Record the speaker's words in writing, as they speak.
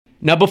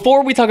Now,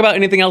 before we talk about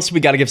anything else,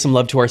 we got to give some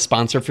love to our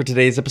sponsor for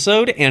today's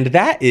episode, and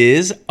that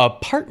is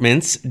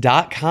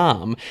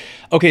Apartments.com.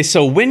 Okay,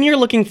 so when you're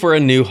looking for a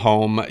new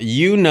home,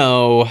 you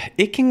know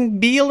it can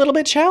be a little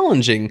bit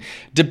challenging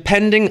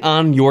depending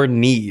on your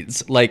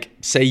needs. Like,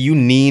 say you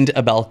need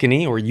a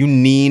balcony, or you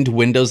need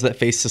windows that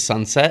face the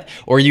sunset,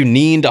 or you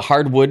need a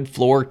hardwood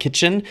floor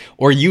kitchen,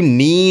 or you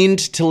need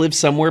to live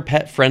somewhere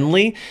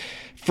pet-friendly.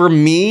 For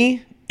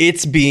me,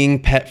 it's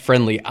being pet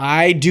friendly.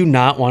 I do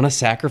not want to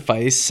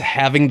sacrifice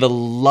having the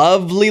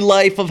lovely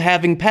life of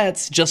having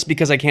pets just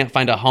because I can't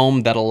find a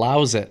home that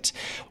allows it.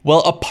 Well,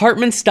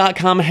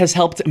 Apartments.com has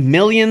helped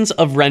millions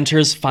of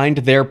renters find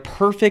their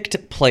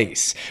perfect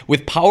place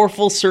with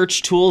powerful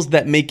search tools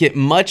that make it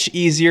much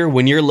easier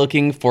when you're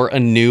looking for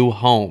a new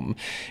home.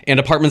 And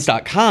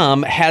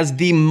Apartments.com has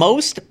the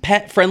most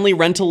pet-friendly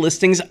rental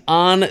listings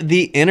on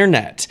the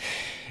internet.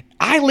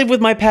 I live with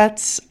my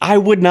pets. I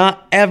would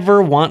not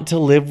ever want to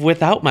live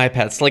without my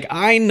pets. Like,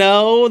 I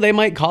know they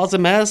might cause a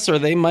mess, or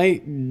they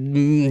might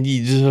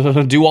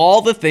do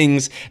all the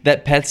things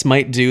that pets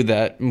might do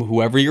that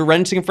whoever you're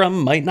renting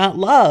from might not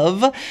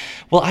love.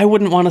 Well, I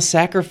wouldn't want to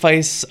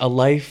sacrifice a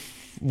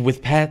life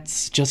with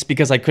pets just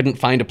because I couldn't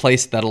find a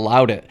place that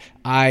allowed it.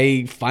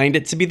 I find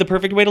it to be the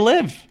perfect way to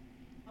live.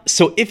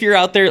 So if you're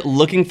out there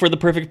looking for the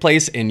perfect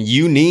place and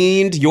you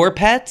need your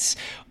pets,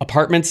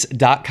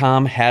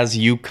 Apartments.com has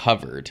you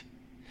covered.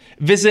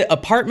 Visit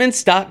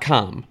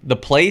Apartments.com, the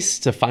place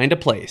to find a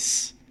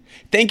place.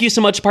 Thank you so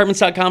much,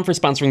 Apartments.com, for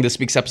sponsoring this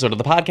week's episode of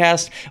the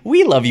podcast.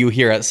 We love you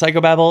here at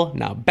Psychobabble.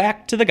 Now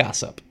back to the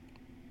gossip.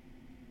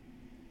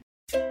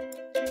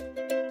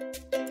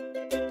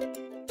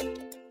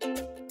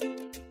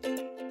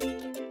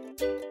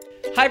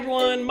 Hi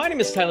everyone, my name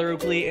is Tyler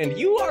Oakley, and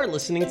you are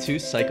listening to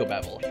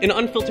Psychobabble, an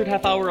unfiltered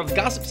half hour of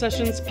gossip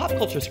sessions, pop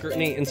culture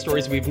scrutiny, and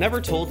stories we've never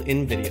told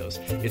in videos.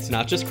 It's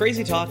not just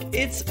crazy talk,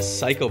 it's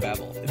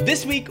Psychobabble.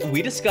 This week,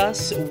 we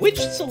discuss which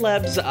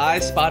celebs I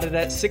spotted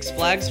at Six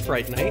Flags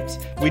Fright Night.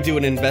 We do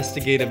an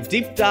investigative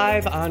deep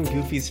dive on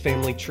Goofy's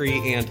family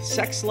tree and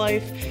sex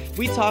life.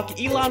 We talk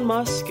Elon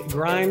Musk,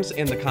 Grimes,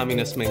 and the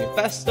Communist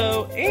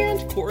Manifesto,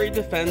 and Corey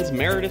defends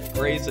Meredith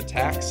Gray's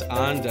attacks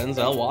on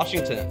Denzel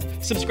Washington.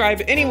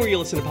 Subscribe anywhere you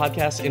listen to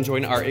podcasts and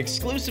join our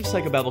exclusive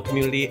Psychobabble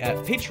community at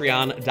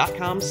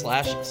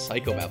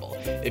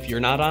patreon.com/psychobabble. If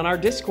you're not on our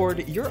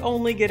Discord, you're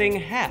only getting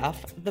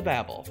half the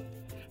babble.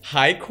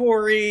 Hi,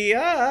 Corey.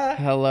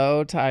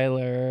 Hello,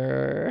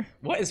 Tyler.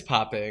 What is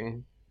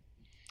popping?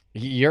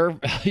 Your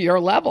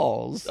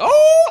levels.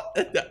 Oh!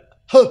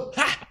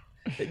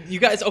 You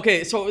guys,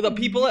 okay, so the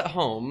people at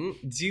home,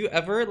 do you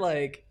ever,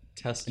 like,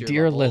 test your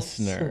Dear levels?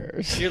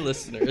 listeners. Dear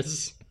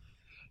listeners.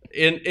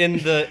 In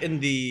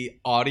the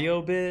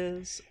audio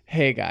biz.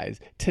 Hey guys,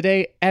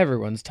 today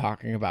everyone's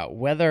talking about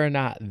whether or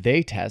not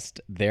they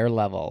test their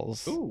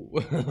levels. Ooh.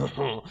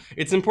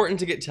 It's important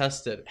to get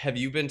tested. Have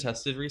you been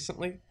tested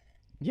recently?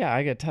 Yeah,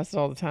 I get tested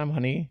all the time,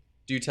 honey.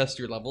 Do you test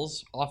your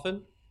levels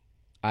often?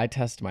 I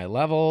test my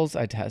levels.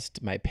 I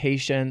test my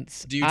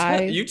patience. Do you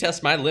you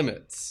test my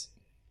limits?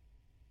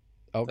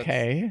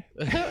 Okay.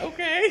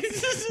 Okay.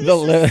 The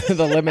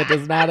limit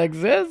does not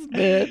exist,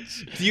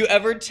 bitch. Do you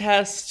ever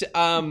test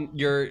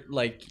your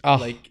we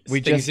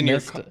things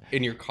just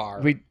in your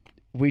car?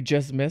 We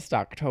just missed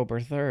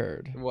October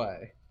 3rd.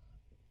 Why?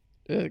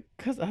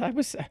 Because I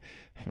was.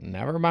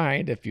 Never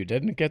mind. If you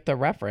didn't get the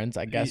reference,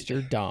 I guess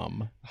you're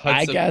dumb.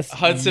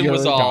 Hudson you're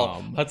was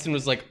dumb. Hudson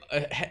was like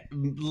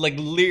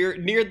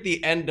near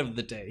the end of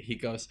the day. He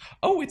goes,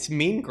 "Oh, it's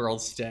Mean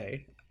Girls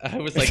Day." I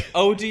was like,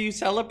 "Oh, do you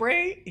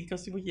celebrate?" He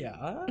goes, "Well, yeah."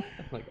 I'm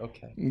like,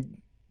 "Okay."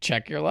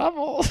 Check your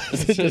levels.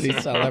 Did he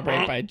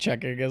celebrate by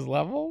checking his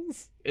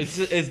levels?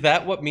 Is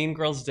that what Mean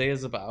Girls Day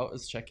is about?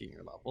 Is checking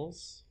your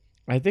levels?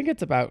 I think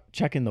it's about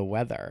checking the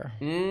weather.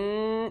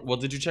 Well,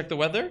 did you check the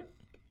weather?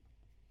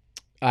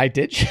 I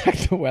did check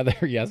the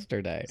weather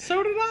yesterday.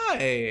 So did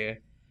I.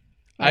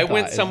 I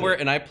went somewhere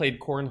and I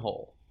played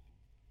cornhole.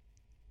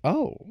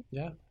 Oh.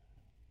 Yeah.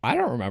 I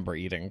don't remember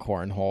eating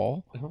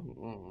cornhole.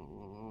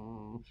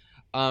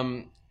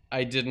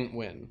 I didn't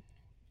win.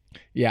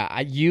 Yeah,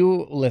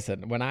 you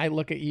listen, when I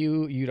look at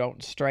you, you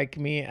don't strike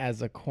me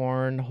as a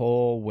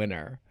cornhole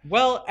winner.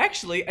 Well,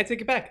 actually, I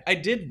take it back. I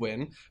did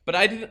win, but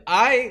I didn't.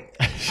 I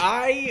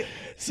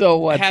So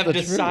what have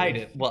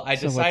decided. Truth? Well, I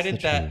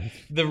decided that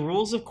the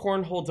rules of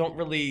cornhole don't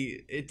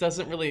really. It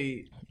doesn't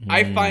really.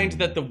 I find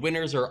that the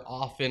winners are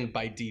often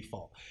by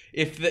default.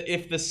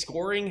 If the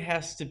scoring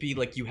has to be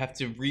like you have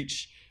to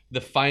reach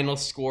the final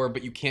score,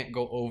 but you can't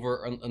go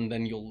over, and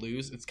then you'll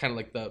lose. It's kind of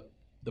like the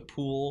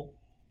pool.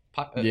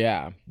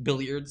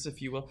 Billiards,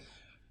 if you will.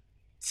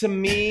 To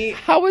me,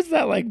 how is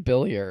that like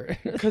billiard?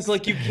 Because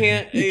like you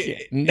can't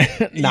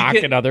knock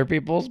at other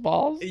people's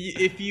balls.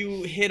 If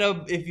you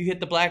hit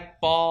the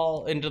black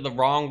ball into the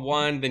wrong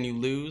one, then you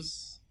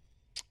lose.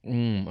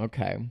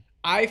 Okay.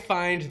 I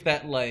find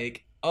that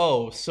like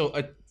so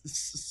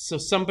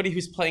somebody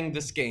who's playing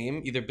this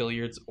game, either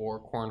billiards or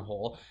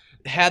cornhole,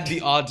 had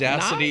the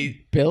audacity.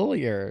 Not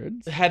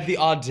billiards. Had the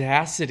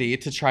audacity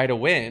to try to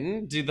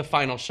win, do the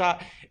final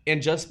shot,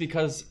 and just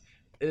because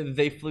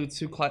they flew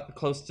too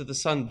close to the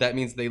sun. That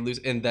means they lose,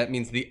 and that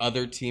means the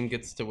other team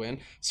gets to win.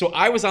 So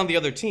I was on the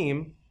other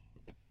team,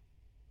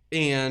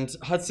 and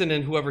Hudson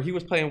and whoever he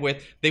was playing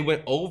with, they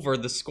went over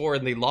the score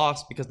and they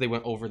lost because they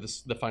went over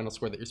the final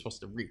score that you're supposed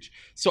to reach.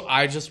 So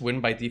I just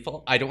win by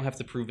default. I don't have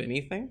to prove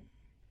anything.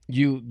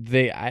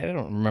 I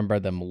don't remember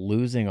them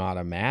losing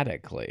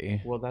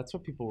automatically. Well, that's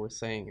what people were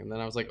saying, and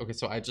then I was like, okay,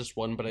 so I just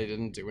won, but I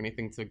didn't do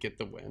anything to get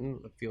the win.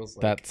 It feels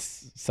like That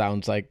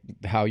sounds like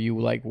how you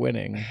like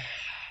winning.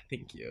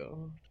 Thank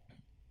you.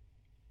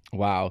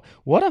 Wow,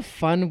 what a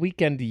fun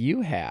weekend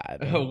you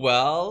had.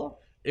 Well,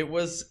 it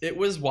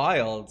was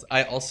wild.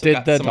 I also Did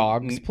got the some...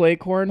 dogs play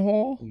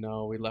cornhole?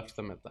 No, we left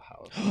them at the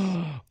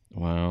house.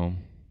 Wow.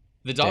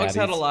 The dogs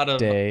had a Daddy's lot of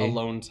day.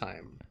 alone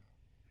time.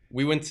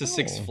 We went to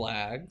Six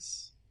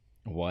Flags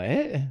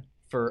What?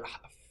 for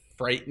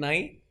Fright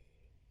Night.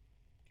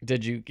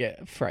 Did you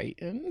get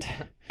frightened?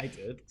 I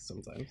did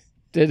sometimes.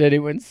 Did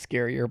anyone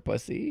scare your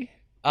pussy?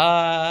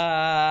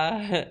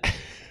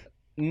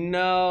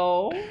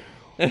 No.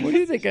 What do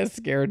you think a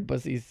scared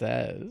pussy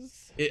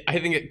says? I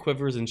think it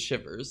quivers and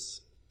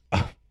shivers.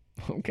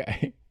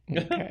 Okay.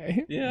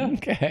 Okay. Yeah.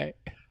 Okay.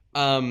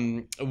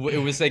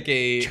 It was like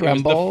a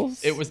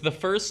Trembles. It was the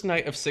first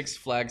night of Six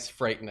Flags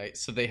Fright Night.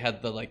 So they had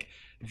at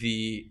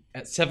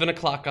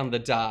 7:00 on the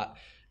dot,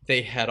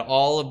 they had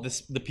all of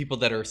the people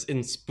that are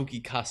in spooky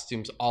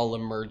costumes all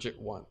emerge at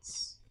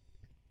once.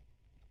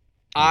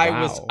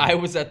 Wow. I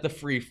was at the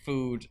free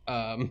food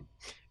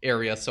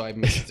area, so I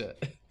missed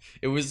it.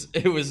 It was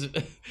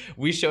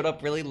we showed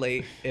up really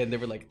late and they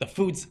were like,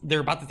 they're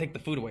about to take the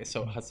food away.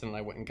 So Hudson and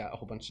I went and got a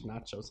whole bunch of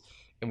nachos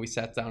and we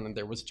sat down and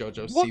there was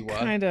JoJo What Siwa.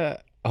 kind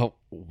of... Oh,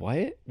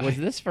 what? Was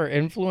this for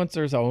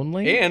influencers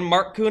only? And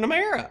Mark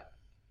Kunamara.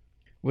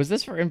 Was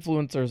this for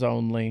influencers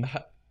only?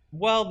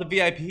 Well, the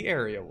VIP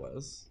area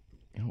was.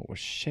 Oh,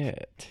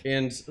 shit.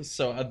 And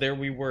so there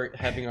we were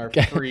having our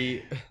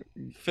free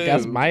food.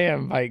 Guess my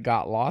invite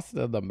got lost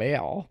in the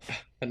mail.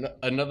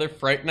 Another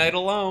Fright Night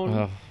alone.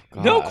 Oh,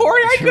 God. No,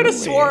 Corey, I could have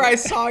Truly. swore I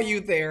saw you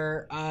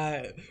there.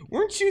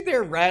 Weren't you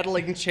there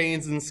rattling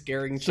chains and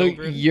scaring So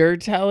children? you're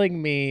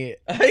telling me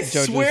I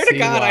JoJo swear to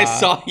God, I Siwa-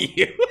 saw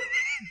you.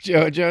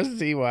 JoJo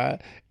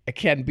Siwa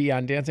can be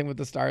on Dancing with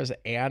the Stars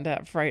and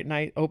at Fright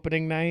Night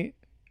opening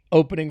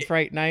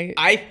Fright Night?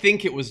 I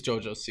think it was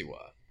JoJo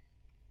Siwa.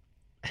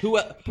 Who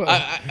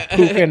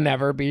can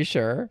never be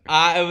sure.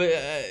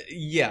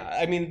 Yeah,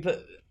 I mean,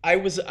 I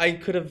would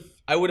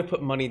have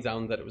put money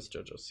down that it was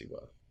JoJo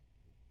Siwa.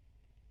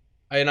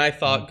 And I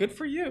thought, good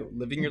for you,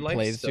 living your life.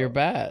 Place still. your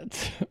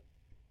bets.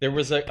 There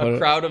was a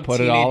crowd of put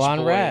teenage it all on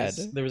boys. red.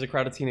 There was a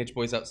crowd of teenage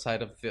boys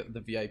outside of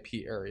the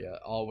VIP area,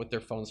 all with their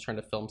phones trying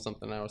to film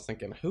something. I was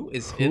thinking, who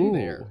is in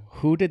there?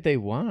 Who did they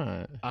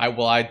want?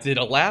 I did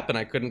a lap and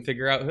I couldn't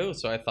figure out who.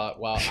 So I thought,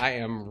 wow, I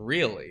am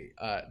really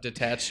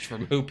detached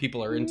from who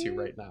people are into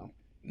right now.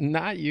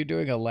 Not you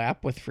doing a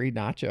lap with free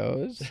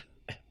nachos.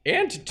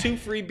 And 2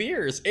 free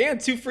beers and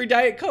 2 free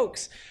Diet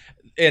Cokes.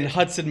 And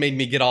Hudson made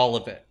me get all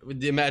of it.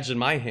 Imagine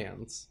my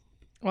hands.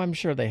 Well, I'm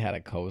sure they had a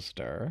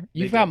coaster.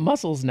 You've got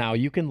muscles now.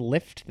 You can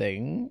lift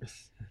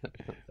things.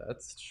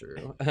 That's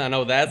true. I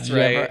know that's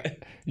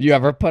right. You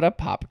ever put a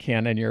pop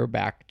can in your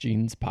back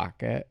jeans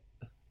pocket?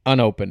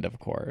 Unopened, of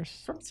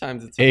course. From time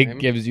to time. It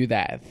gives you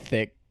that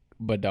thick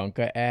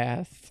badunka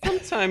ass. From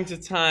time to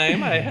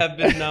time, I have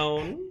been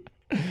known.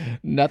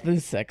 Nothing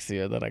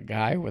sexier than a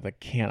guy with a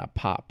can of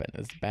pop in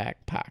his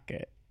back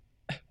pocket.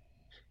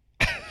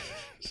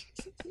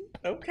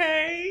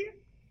 Okay.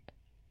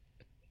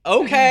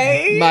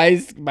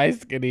 My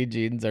skinny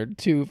jeans are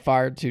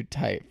far too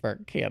tight for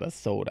a can of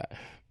soda.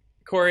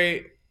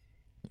 Corey,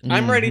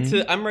 I'm ready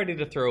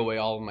to throw away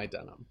all of my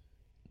denim.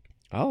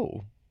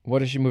 Oh,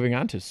 what is she moving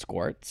on to?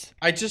 Squirts?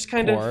 I just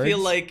kind of feel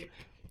like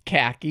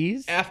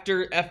khakis.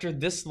 After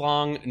this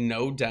long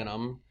no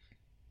denim,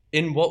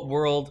 in what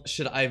world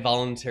should I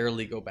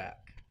voluntarily go back?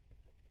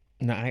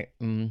 No,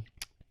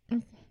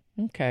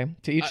 okay.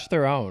 To each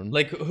their own.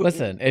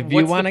 Listen, if you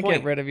what's want the to get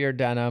point? rid of your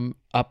denim,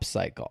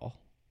 upcycle.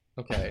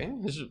 Okay,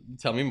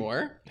 tell me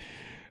more.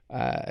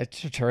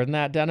 To turn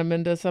that denim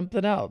into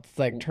something else.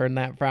 Like turn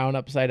that frown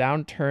upside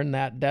down, turn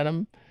that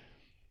denim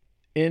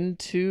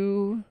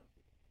into...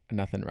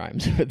 Nothing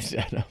rhymes with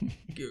denim.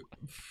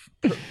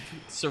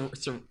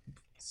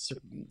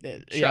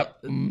 Yep.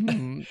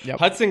 Yep.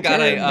 Hudson got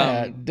turn a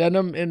that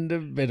denim into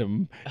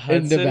venom.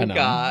 Hudson into venom.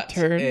 got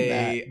turn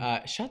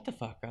a shut the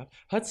fuck up.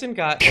 Hudson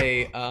got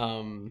a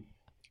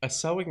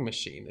sewing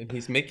machine and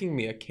he's making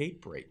me a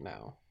cape right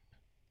now.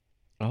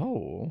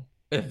 Oh.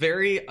 A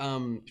very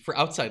for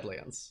outside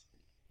lands.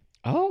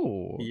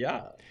 Oh.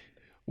 Yeah.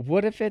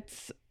 What if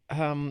it's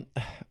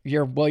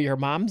your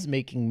mom's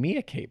making me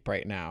a cape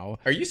right now.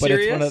 Are you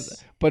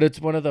serious? But it's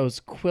one of those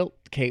quilt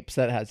capes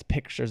that has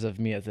pictures of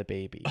me as a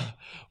baby.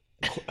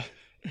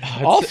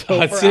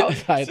 Also for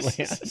outside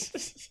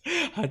lands.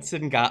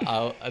 Hudson got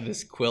out of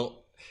this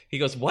quilt He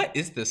goes, what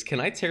is this? Can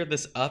I tear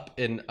this up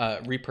and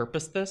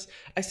repurpose this?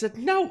 I said,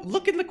 no,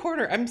 look in the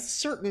corner. I'm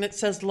certain it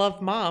says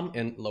love mom.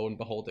 And lo and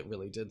behold, it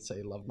really did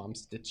say love mom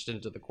stitched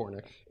into the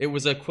corner. It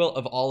was a quilt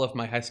of all of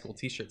my high school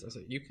t-shirts. I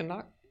said, you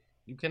cannot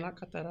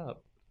cut that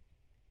up.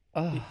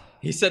 Oh.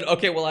 He said,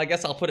 okay, well, I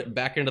guess I'll put it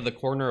back into the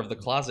corner of the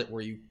closet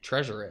where you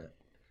treasure it.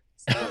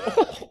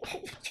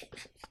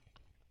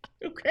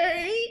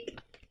 Okay.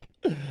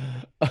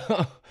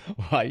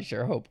 Well, I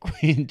sure hope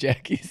Queen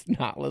Jackie's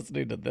not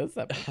listening to this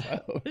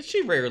episode.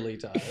 She rarely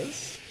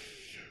does.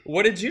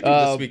 What did you do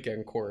this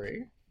weekend,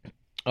 Corey?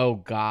 Oh,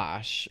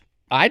 gosh.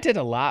 I did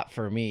a lot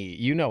for me.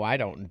 You know I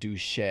don't do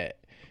shit.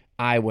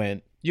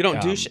 You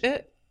don't do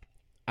shit?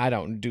 I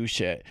don't do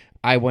shit.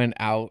 I went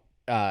out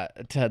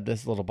to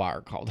this little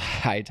bar called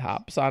High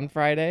Tops on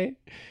Friday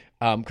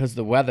because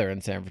the weather in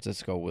San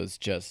Francisco was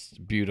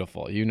just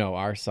beautiful. You know,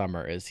 our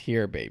summer is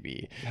here,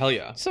 baby. Hell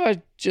yeah. So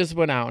I just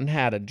went out and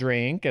had a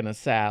drink and a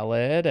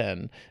salad,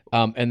 and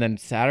then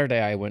Saturday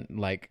I went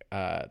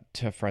to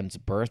a friend's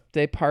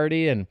birthday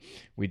party, and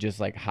we just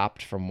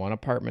hopped from one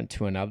apartment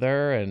to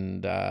another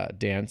and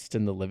danced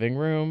in the living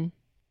room.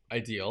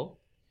 Ideal.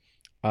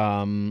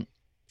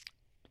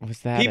 Was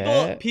that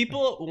it?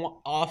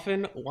 People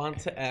often want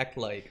to act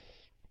like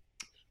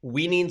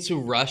we need to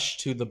rush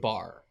to the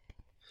bar.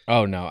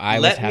 Oh no, I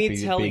was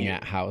happy being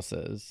at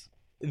houses.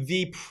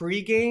 The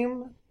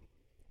pregame,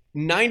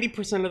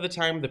 90% of the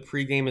time, the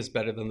pregame is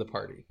better than the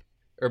party,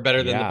 or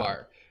better than the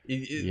bar.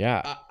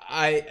 Yeah.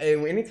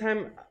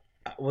 Anytime.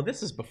 Well,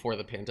 this is before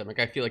the pandemic.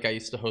 I feel like I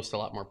used to host a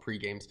lot more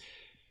pregames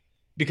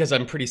because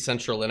I'm pretty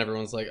central, and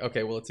everyone's like,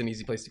 okay, well, it's an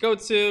easy place to go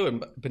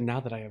to. But now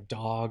that I have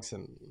dogs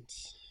and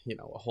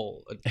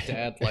a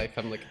dad life,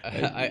 I'm like,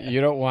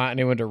 you don't want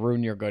anyone to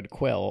ruin your good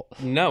quilt.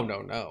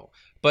 No.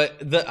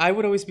 But I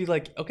would always be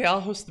like, okay, I'll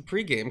host the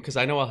pregame because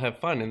I know I'll have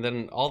fun, and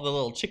then all the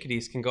little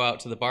chickadees can go out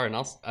to the bar, and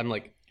I'm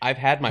like, I've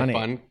had my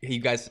fun. You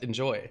guys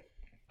enjoy.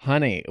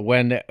 Honey,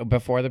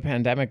 before the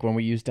pandemic, when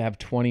we used to have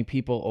 20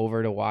 people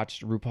over to watch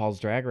RuPaul's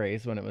Drag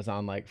Race when it was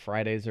on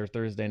Fridays or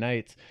Thursday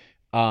nights,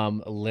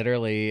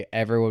 literally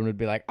everyone would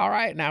be like, all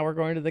right, now we're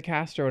going to the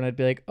Castro, and I'd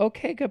be like,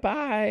 okay,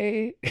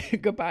 goodbye.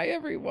 Goodbye,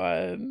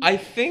 everyone. I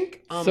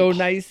think so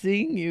nice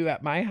seeing you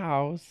at my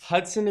house.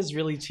 Hudson is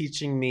really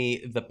teaching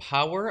me the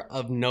power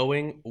of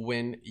knowing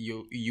when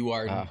you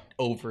are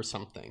over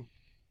something.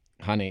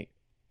 Honey,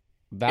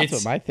 that's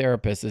what my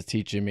therapist is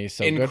teaching me,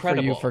 so incredible. Good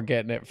for you for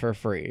getting it for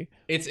free.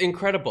 It's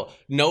incredible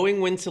knowing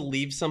when to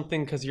leave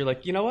something because you're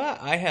like, you know what,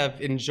 I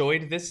have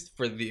enjoyed this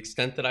for the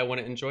extent that I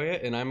want to enjoy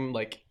it, and I'm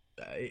like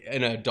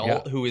an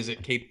adult who is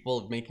capable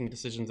of making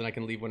decisions, and I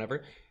can leave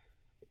whenever.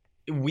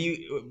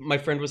 My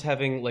friend was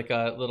having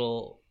a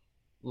little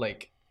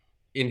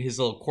in his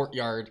little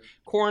courtyard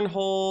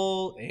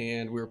cornhole,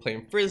 and we were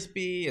playing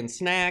frisbee and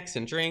snacks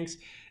and drinks,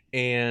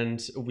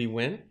 and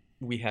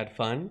we had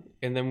fun,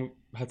 and then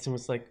Hudson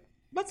was like,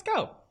 let's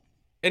go.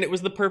 And it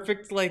was the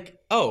perfect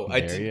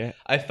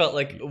I felt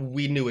like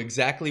we knew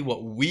exactly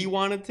what we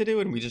wanted to do,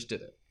 and we just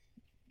did it.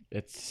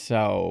 It's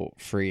so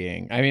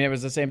freeing. I mean, it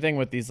was the same thing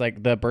with these,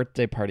 the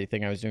birthday party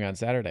thing I was doing on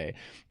Saturday.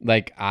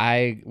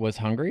 I was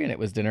hungry and it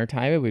was dinner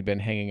time, and we'd been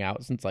hanging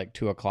out since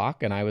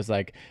 2:00, and I was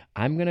like,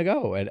 I'm going to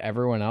go. And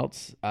everyone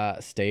else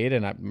stayed,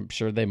 and I'm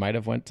sure they might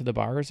have went to the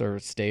bars or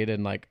stayed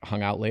and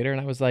hung out later. And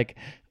I was like,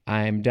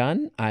 I'm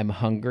done. I'm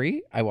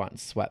hungry. I want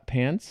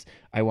sweatpants.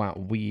 I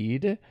want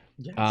weed.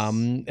 Yes.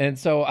 And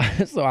so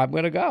I'm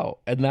going to go.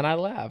 And then I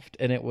left,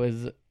 and it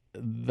was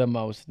the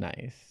most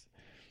nice.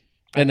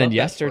 And then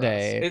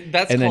yesterday,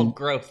 that's called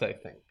growth, I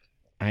think.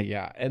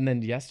 Yeah. And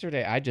then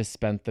yesterday, I just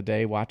spent the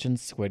day watching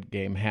Squid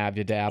Game. Have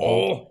you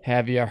dabbled?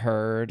 Have you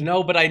heard?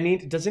 No, but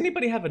does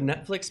anybody have a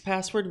Netflix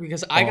password?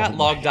 Because I got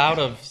logged out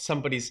of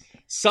somebody's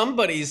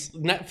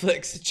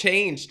Netflix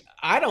changed.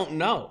 I don't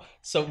know.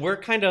 So we're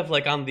kind of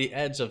on the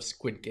edge of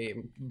Squid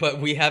Game,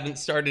 but we haven't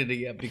started it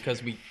yet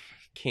because we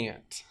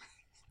can't.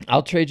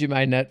 I'll trade you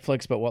my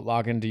Netflix, but what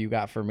login do you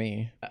got for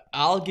me?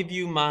 I'll give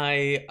you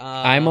my...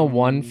 I'm a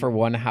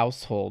 1-for-1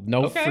 household.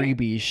 No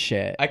freebie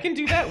shit. I can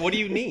do that. What do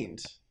you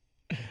need?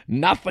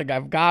 Nothing.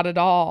 I've got it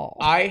all.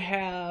 I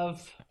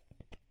have...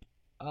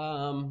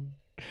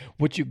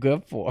 What you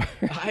good for?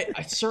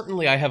 I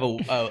certainly have a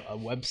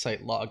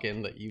website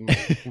login that you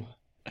might...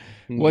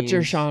 What's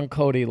your Sean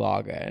Cody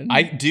login?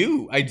 I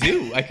do. I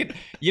could.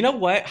 You know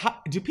what?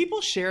 Do people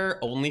share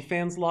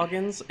OnlyFans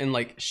logins and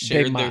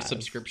share their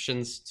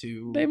subscriptions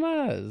to? They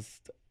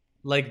must.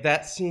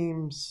 That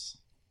seems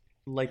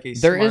like a.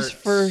 There is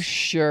for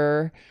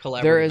sure.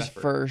 There is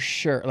effort. For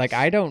sure.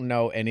 I don't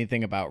know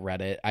anything about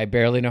Reddit. I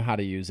barely know how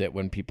to use it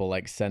when people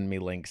send me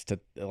links to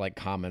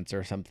comments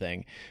or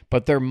something.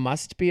 But there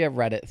must be a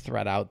Reddit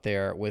thread out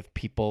there with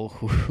people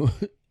who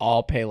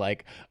all pay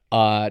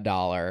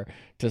 $1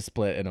 to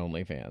split an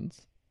OnlyFans.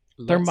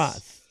 There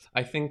must.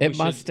 I think it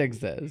must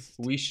exist.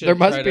 We should. There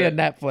must be a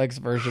Netflix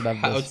version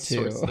of this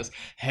too. This.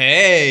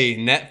 Hey,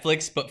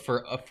 Netflix, but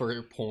for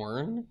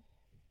porn.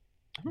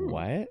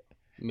 What?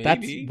 Maybe.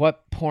 That's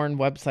what porn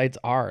websites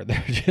are.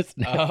 They're just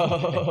Netflix.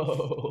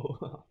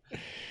 Oh.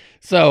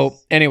 So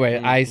anyway,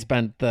 I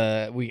spent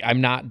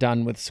I'm not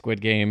done with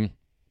Squid Game.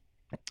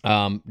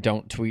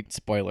 Don't tweet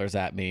spoilers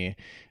at me.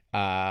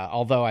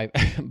 Although I,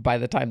 by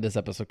the time this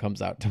episode comes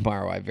out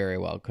tomorrow, I very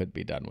well could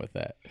be done with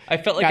it. I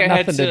felt like Got I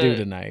had nothing to do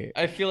tonight.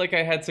 I feel like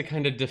I had to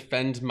kind of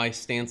defend my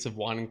stance of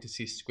wanting to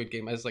see Squid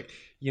Game. I was like,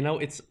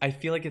 I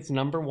feel like it's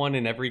number one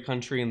in every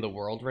country in the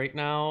world right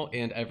now,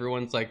 and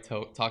everyone's like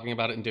talking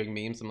about it and doing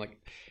memes. I'm like,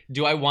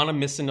 do I want to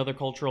miss another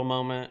cultural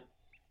moment?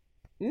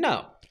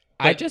 No.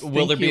 But I just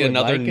will there think be you would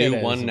another like new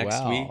it one as next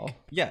well. week?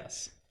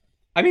 Yes.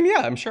 I mean, yeah,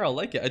 I'm sure I'll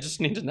like it. I just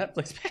need a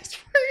Netflix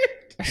password.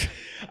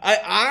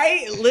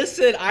 I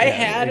listen. I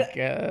had like,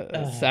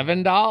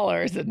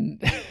 $7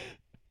 and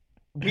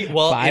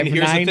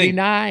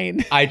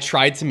 $5.99. I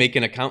tried to make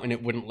an account and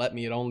it wouldn't let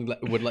me. It only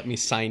would let me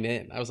sign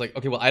in. I was like,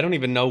 okay, well, I don't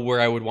even know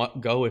where I would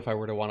go if I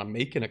were to want to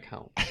make an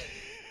account.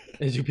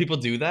 Do people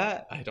do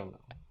that? I don't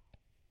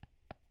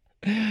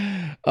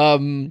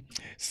know.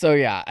 So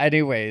yeah.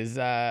 Anyways,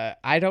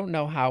 I don't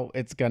know how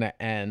it's gonna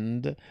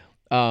end.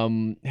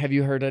 Have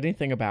you heard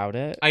anything about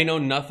it? I know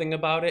nothing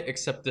about it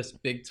except this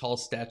big, tall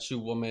statue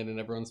woman, and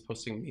everyone's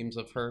posting memes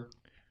of her.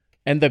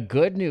 And the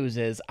good news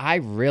is I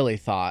really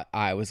thought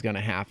I was going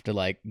to have to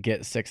like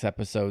get 6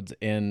 episodes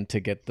in to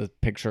get the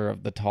picture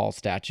of the tall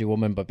statue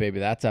woman, but baby,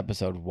 that's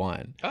episode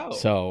 1. Oh.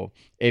 So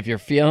if you're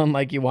feeling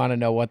like you want to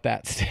know what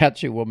that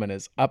statue woman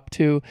is up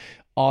to,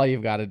 all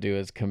you've got to do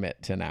is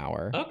commit to an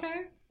hour.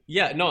 Okay.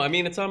 Yeah, no, I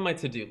mean, it's on my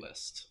to-do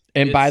list.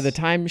 And by the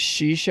time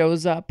she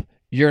shows up,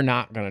 you're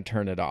not going to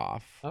turn it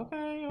off.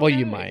 Okay. Well,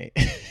 you might.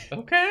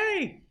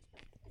 Okay.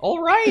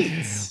 All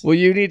right. Well,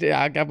 you need to,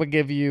 I'm going to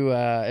give you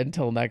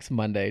until next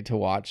Monday to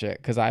watch it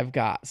because I've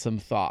got some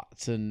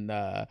thoughts and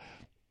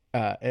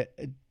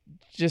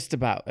just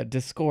about a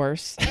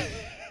discourse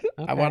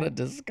I want to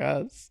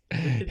discuss.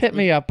 Hit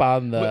me up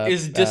on the...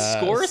 Is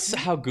discourse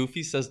how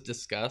Goofy says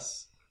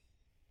discuss?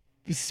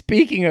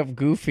 Speaking of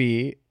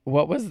Goofy,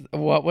 what was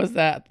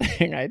that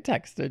thing I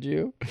texted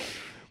you?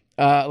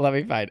 Let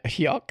me find.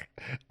 Yuck.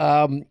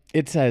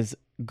 It says,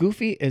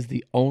 Goofy is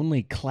the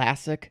only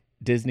classic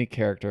Disney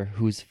character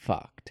who's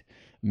fucked.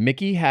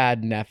 Mickey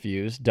had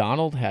nephews,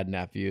 Donald had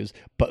nephews,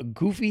 but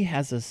Goofy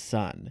has a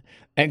son.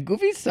 And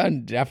Goofy's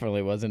son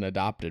definitely wasn't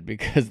adopted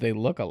because they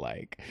look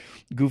alike.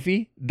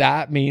 Goofy,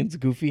 that means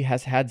Goofy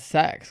has had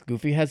sex.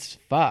 Goofy has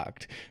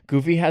fucked.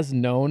 Goofy has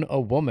known a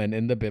woman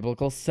in the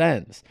biblical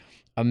sense.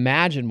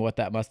 Imagine what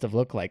that must have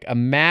looked like.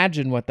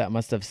 Imagine what that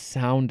must have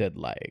sounded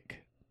like.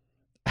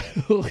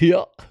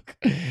 Yuck.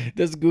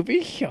 Does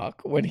Goofy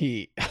yuck when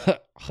he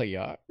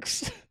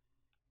yucks?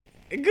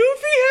 Goofy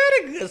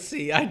had a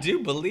gussy. I do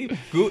believe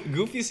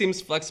Goofy seems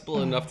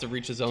flexible enough to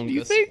reach his own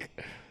gussy.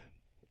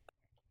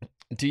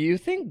 Do you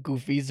think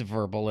Goofy's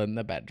verbal in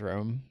the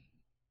bedroom?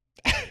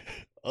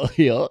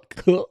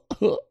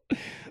 Yuck.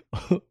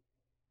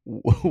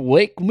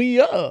 Wake me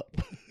up.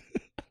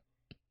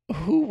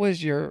 Who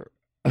was your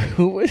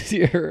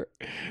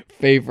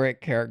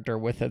favorite character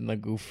within the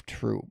Goof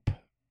Troop?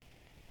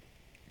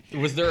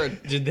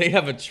 Did they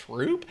have a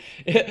troop?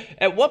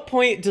 At what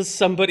point does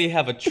somebody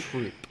have a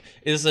troop?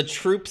 Is a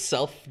troop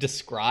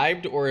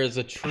self-described or is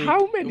a troop...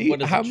 How many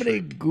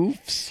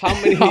goofs? How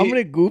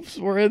many goofs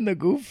were in the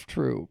Goof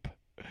Troop?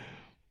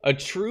 A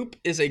troop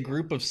is a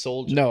group of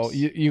soldiers. No,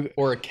 you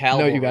or a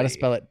cavalry. No, you got to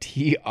spell it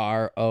Troupe.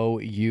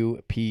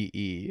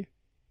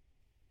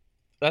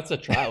 That's a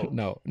trout.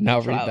 No,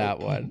 now read that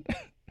one.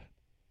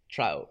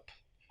 Trout.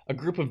 A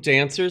group of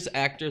dancers,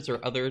 actors, or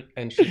other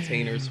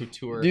entertainers who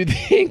tour. Do you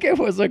think it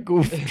was a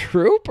Goof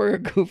Troop or a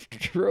Goof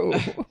Troop?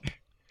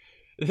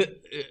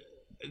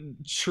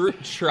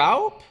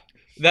 Troupe?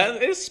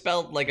 That is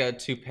spelled like a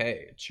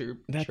toupee.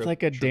 That's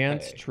like a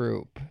dance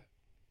troupe.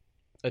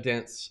 A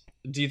dance.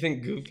 Do you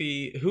think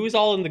Goofy? Who's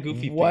all in the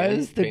Goofy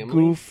family?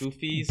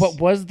 Goofy's? But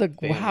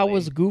how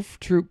was Goof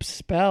Troop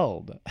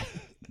spelled?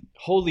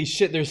 Holy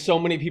shit! There's so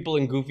many people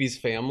in Goofy's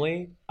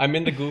family. I'm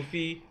in the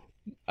Goofy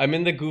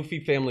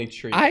family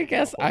tree. I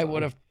guess I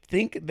would have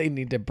think they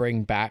need to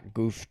bring back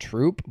Goof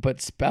Troop,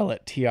 but spell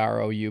it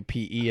Troupe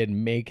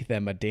and make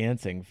them a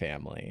dancing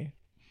family.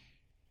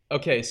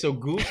 Okay, so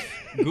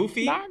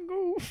Goofy. Not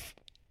Goof.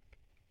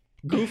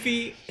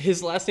 Goofy,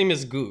 his last name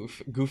is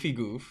Goof. Goofy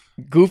Goof.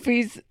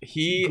 Goofy's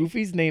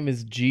name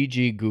is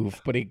Gigi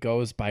Goof, but he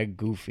goes by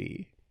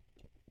Goofy.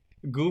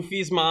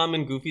 Goofy's mom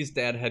and Goofy's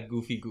dad had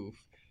Goofy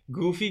Goof.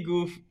 Goofy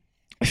Goof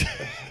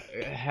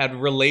had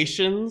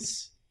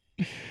relations.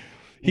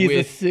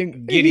 He's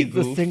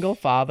the single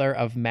father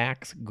of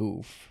Max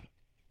Goof.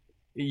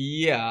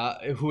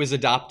 Yeah, who is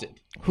adopted.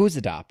 Who's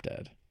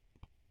adopted?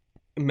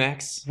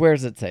 Max. Where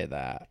does it say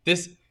that?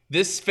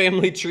 This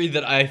family tree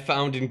that I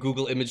found in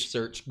Google image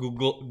search,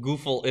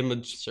 Goofle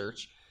image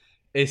search,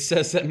 it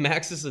says that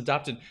Max is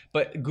adopted,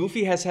 but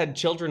Goofy has had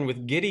children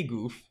with Giddy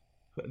Goof,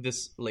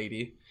 this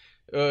lady,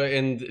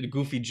 and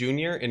Goofy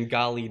Jr. and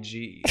Golly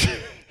G.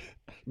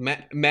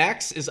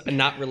 Max is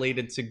not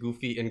related to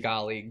Goofy and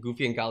Golly.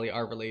 Goofy and Golly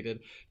are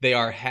related. They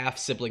are half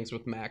siblings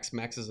with Max.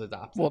 Max is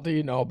adopted. Well, do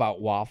you know about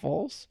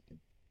Waffles?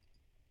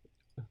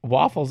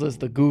 Waffles is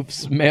the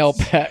Goof's male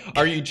pet.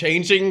 Are you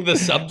changing the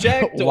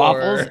subject?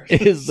 Waffles or?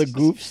 is the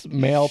Goof's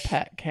male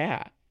pet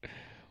cat.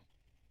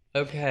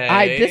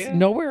 Okay.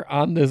 Nowhere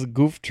on this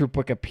Goof Troop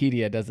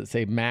Wikipedia does it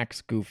say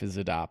Max Goof is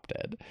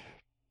adopted.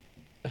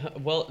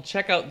 Well,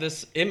 check out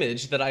this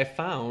image that I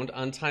found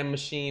on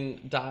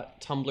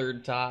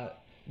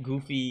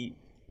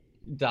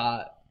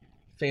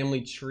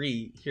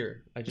timemachine.tumblr.goofy.familytree.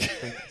 Here, I just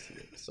printed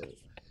it.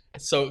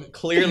 So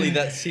clearly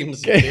that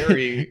seems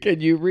very Can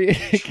you read?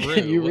 true.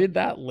 Can you read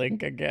that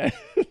link again?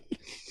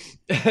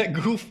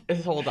 Goof.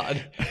 Hold on.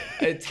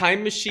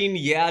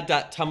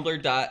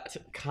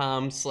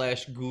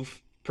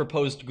 timemachine.tumblr.com/goof.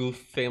 Proposed goof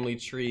family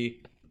tree.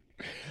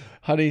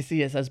 How do you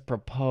see it says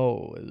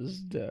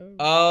proposed?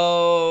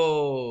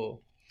 Oh,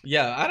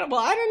 yeah. I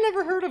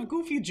never heard of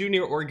Goofy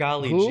Jr. or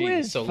Golly G. Who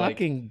is so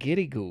fucking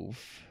Giddy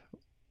Goof?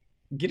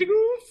 Giddy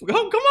Goof?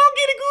 Oh, come on,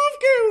 Giddy Goof.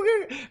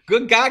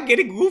 Good God,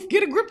 Giddy Goof.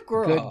 Get a grip,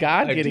 girl. Good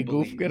God, I Giddy do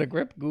Goof, believe. get a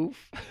grip,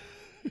 Goof.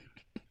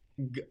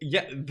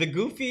 Yeah, the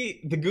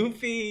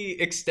Goofy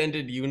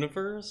extended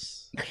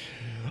universe.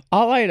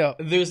 All I know.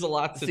 There's a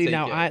lot to See, take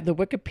now in. the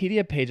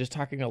Wikipedia page is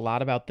talking a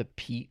lot about the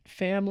Pete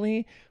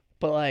family,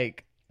 but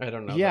like, I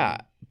don't know. yeah,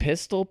 them.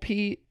 Pistol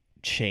Pete,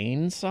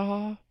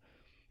 Chainsaw.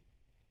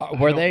 I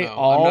Were don't they know. I'm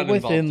all not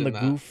within involved the in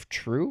that. Goof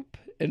troop?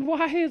 And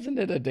why isn't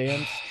it a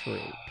dance troop?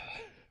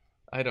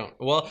 I don't.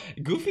 Well,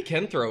 Goofy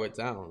can throw it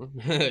down.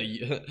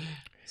 Yeah.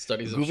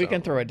 Studies. Goofy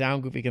can throw it down.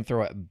 Goofy can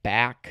throw it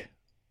back.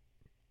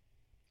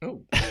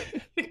 Oh,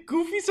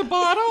 Goofy's a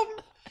bottom.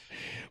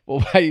 Well,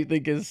 why do you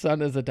think his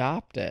son is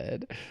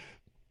adopted?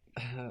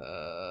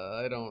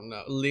 I don't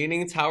know.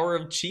 Leaning Tower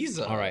of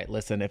Cheesa. All right,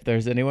 listen, if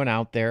there's anyone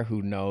out there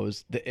who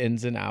knows the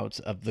ins and outs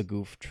of the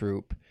Goof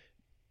Troop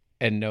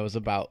and knows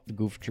about the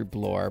Goof Troop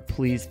lore,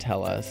 please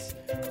tell us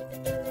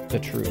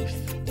the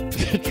truth.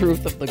 The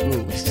truth of the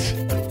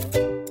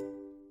Goofs.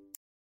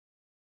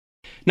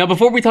 Now,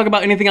 before we talk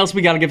about anything else,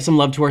 we gotta give some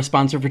love to our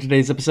sponsor for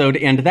today's episode,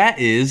 and that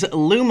is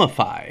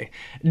Lumify.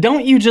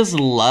 Don't you just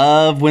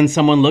love when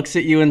someone looks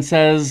at you and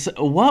says,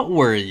 "What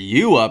were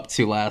you up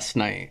to last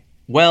night?"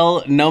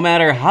 Well, no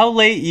matter how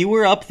late you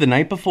were up the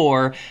night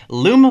before,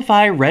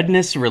 Lumify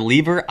Redness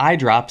Reliever Eye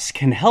Drops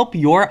can help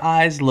your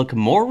eyes look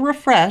more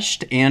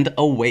refreshed and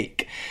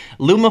awake.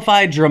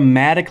 Lumify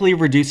dramatically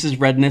reduces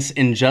redness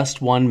in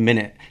just 1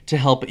 minute to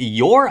help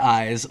your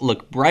eyes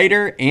look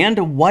brighter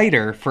and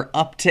whiter for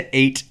up to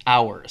 8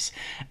 hours.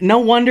 No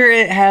wonder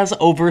it has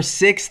over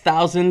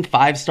 6,000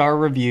 5-star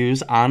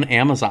reviews on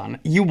Amazon.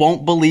 You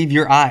won't believe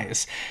your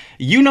eyes.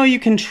 You know you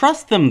can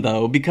trust them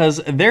though,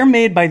 because they're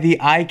made by the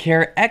eye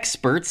care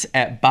experts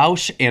at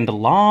Bausch &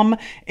 Lomb,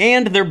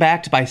 and they're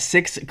backed by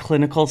 6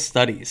 clinical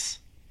studies.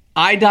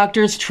 Eye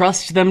doctors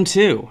trust them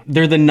too.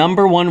 They're the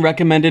 #1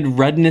 recommended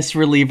redness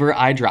reliever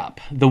eye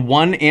drop. The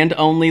one and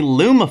only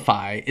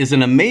Lumify is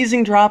an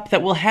amazing drop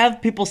that will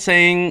have people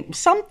saying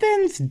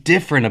something's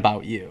different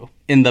about you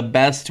in the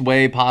best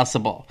way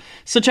possible.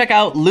 So check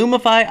out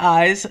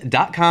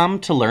LumifyEyes.com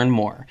to learn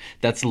more.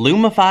 That's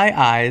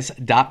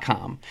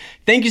LumifyEyes.com.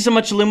 Thank you so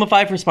much to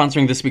Lumify for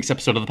sponsoring this week's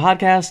episode of the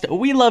podcast.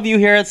 We love you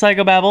here at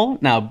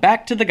Psychobabble. Now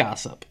back to the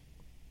gossip.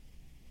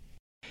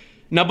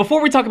 Now,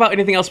 before we talk about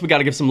anything else, we got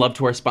to give some love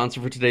to our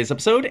sponsor for today's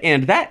episode,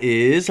 and that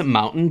is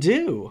Mountain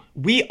Dew.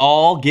 We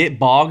all get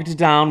bogged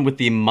down with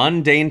the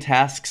mundane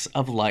tasks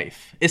of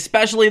life,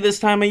 especially this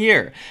time of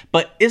year.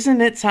 But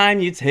isn't it time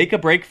you take a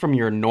break from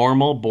your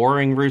normal,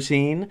 boring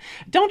routine?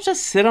 Don't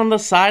just sit on the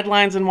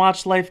sidelines and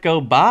watch life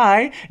go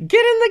by.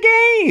 Get in the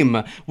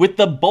game! With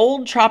the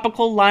bold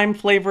tropical lime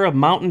flavor of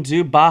Mountain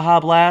Dew Baja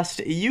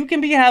Blast, you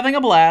can be having a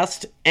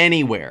blast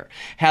anywhere.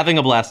 Having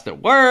a blast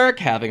at work,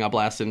 having a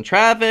blast in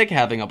traffic,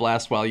 having a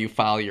blast while you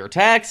file your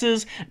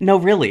taxes. No,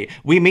 really,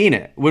 we mean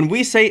it. When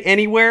we say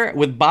anywhere,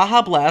 with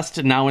Baja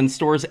Blast now in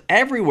stores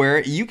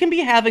everywhere, you can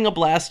be having a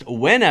blast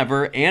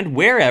whenever and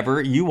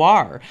wherever you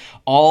are,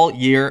 all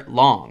year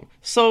long.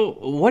 So,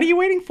 what are you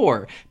waiting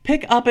for?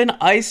 Pick up an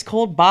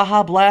ice-cold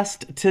Baja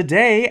Blast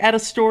today at a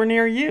store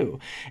near you.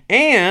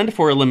 And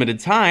for a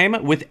limited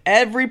time, with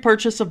every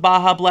purchase of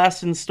Baja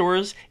Blast in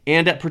stores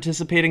and at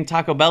participating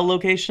Taco Bell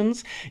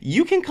locations,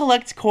 you can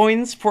collect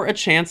coins for a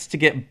chance to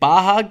get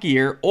Baja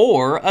gear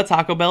or a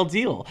Taco Bell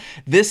deal.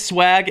 This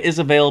swag is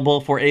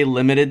available for a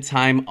limited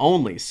time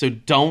only, so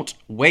don't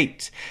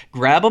wait.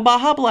 Grab a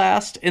Baja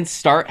Blast and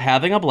start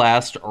having a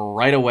blast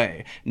right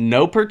away.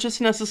 No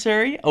purchase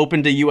necessary,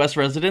 open to U.S.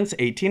 residents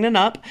 18 and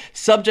up,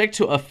 subject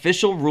to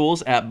official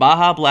rules at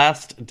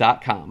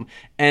BajaBlast.com.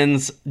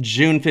 Ends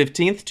June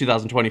 15th,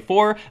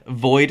 2024,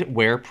 void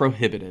where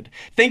prohibited.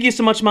 Thank you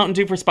so much, Mountain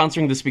Dew, for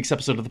sponsoring this week's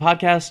episode of the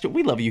podcast.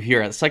 We love you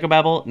here at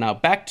Psychobabble. Now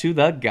back to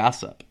the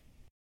gossip.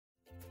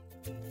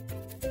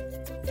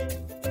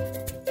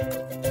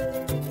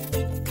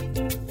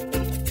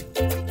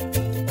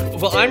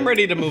 Well, I'm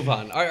ready to move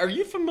on. Are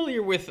you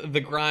familiar with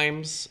the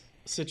Grimes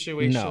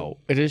situation? No.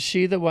 Is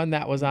she the one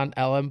that was on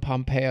Ellen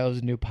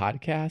Pompeo's new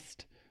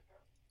podcast?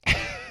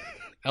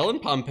 Ellen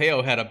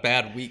Pompeo had a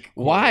bad week.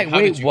 Why? How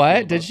Wait, did you what?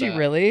 feel Did about she that?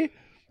 really?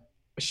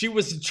 she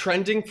was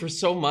trending for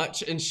so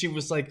much, and she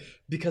was like,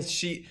 because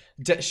she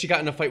got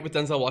in a fight with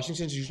Denzel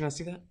Washington. Did you not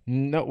see that?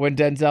 No, when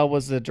Denzel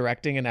was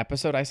directing an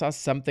episode, I saw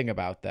something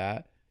about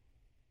that.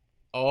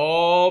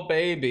 Oh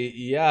baby,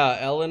 yeah.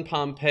 Ellen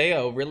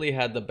Pompeo really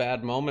had the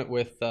bad moment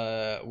with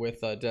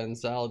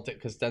Denzel,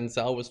 because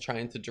Denzel was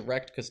trying to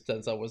direct because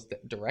Denzel was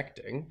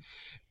directing,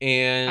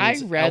 and I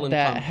read Ellen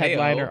that Pompeo,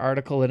 headliner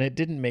article, and it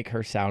didn't make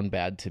her sound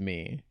bad to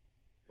me.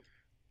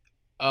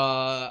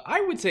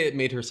 I would say it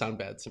made her sound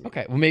bad to me.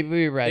 Okay, well, maybe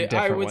we read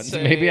different would ones.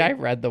 say- Maybe I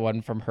read the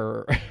one from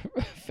her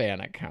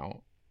fan account.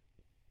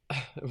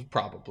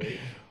 Probably.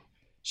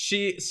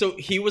 So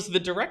he was the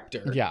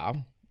director. Yeah.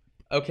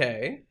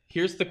 Okay,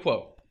 here's the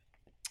quote.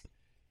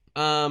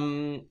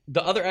 The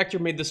other actor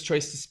made this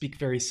choice to speak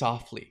very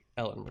softly,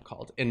 Ellen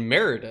recalled. And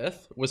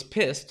Meredith was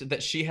pissed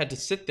that she had to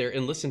sit there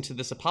and listen to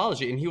this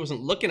apology, and he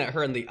wasn't looking at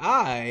her in the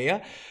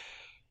eye.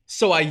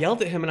 So I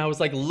yelled at him and I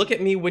was like, look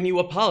at me when you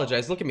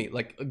apologize. Look at me,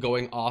 like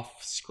going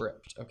off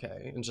script,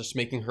 okay? And just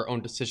making her own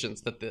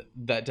decisions that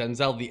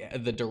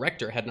Denzel, the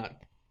director, had not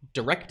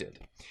directed.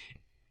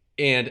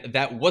 And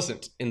that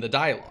wasn't in the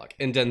dialogue.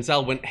 And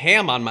Denzel went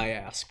ham on my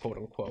ass, quote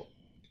unquote.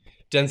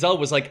 Denzel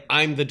was like,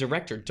 I'm the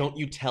director. Don't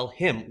you tell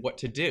him what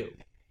to do.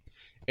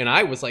 And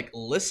I was like,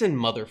 listen,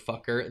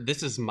 motherfucker,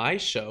 this is my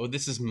show.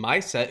 This is my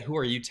set. Who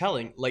are you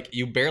telling? Like,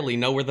 you barely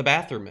know where the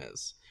bathroom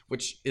is,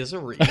 which is a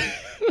read.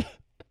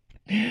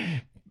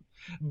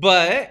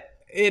 But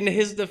in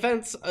his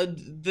defense,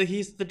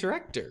 he's the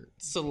director.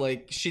 So,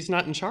 like, she's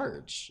not in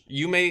charge.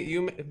 You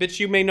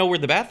may know where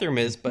the bathroom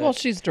is, but... Well,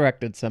 she's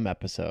directed some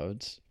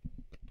episodes.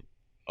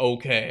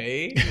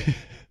 Okay.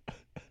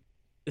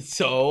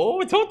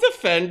 So, don't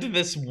defend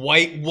this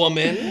white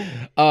woman.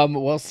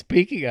 Well,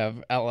 speaking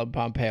of Ellen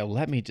Pompeo,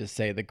 let me just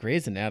say the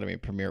Grey's Anatomy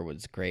premiere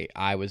was great.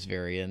 I was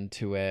very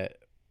into it.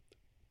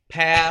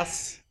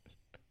 Pass.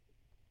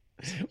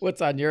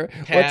 What's on your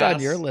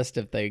list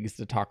of things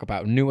to talk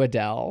about? New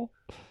Adele?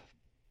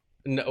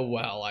 No,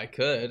 well, I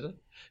could.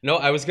 No,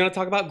 I was going to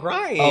talk about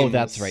Grimes. Oh,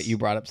 that's right. You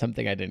brought up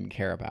something I didn't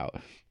care about.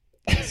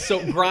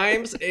 So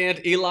Grimes and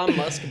Elon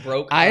Musk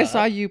broke up. I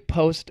saw you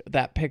post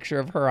that picture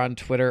of her on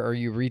Twitter, or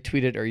you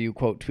retweeted, or you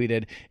quote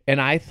tweeted, and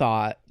I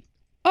thought,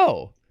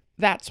 oh,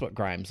 that's what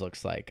Grimes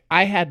looks like.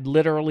 I had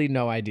literally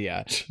no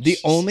idea. The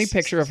only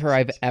picture of her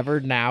I've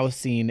ever now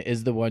seen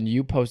is the one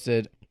you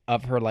posted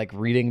of her like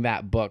reading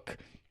that book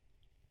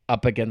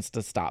up against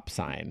a stop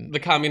sign. The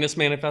Communist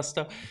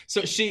Manifesto.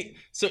 So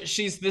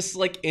she's this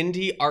like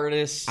indie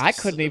artist. I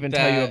couldn't even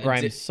tell you a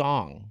Grimes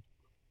song.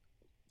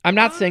 I'm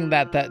not saying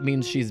that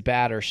means she's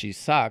bad or she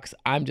sucks.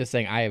 I'm just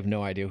saying I have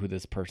no idea who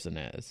this person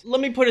is. Let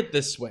me put it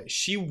this way.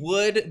 She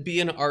would be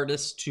an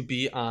artist to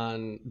be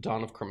on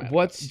Dawn of Chromatica.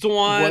 What's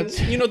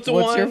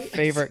your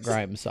favorite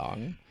Grimes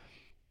song?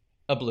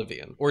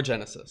 Oblivion or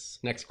Genesis.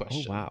 Next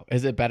question. Oh, wow.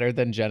 Is it better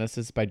than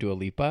Genesis by Dua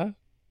Lipa?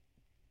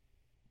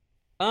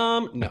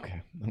 No.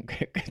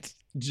 Okay.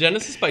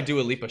 Genesis by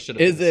Dua Lipa should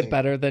have. Is it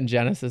better than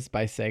Genesis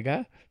by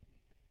Sega?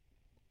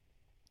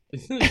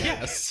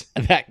 Yes.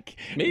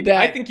 Maybe.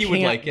 I think you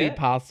would like it. Can't be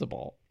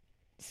possible.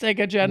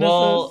 Sega Genesis.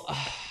 Well,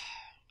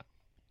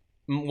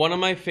 one of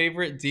my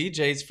favorite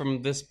DJs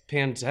from this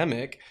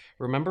pandemic.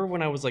 Remember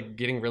when I was like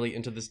getting really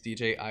into this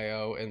DJ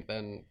IO and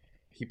then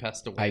he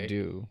passed away? I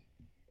do.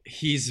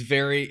 He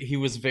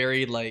was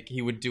very like,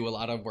 he would do a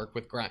lot of work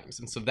with Grimes.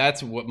 And so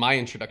that's what my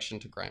introduction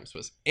to Grimes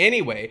was.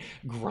 Anyway,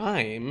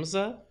 Grimes,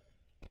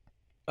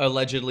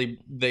 allegedly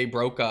they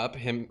broke up,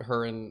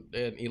 her and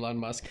Elon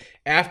Musk,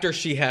 after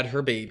she had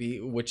her baby,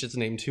 which is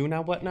named who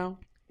now? What now?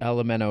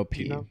 LMNOP.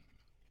 You know?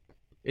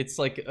 It's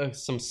like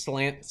some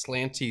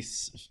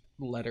slanty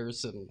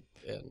letters and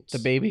the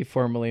baby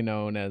formerly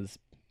known as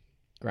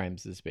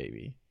Grimes's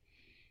baby.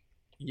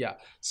 Yeah.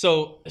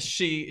 So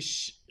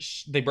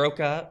they broke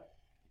up.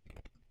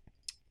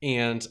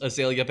 And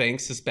Azealia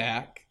Banks is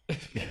back.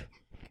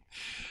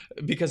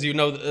 Because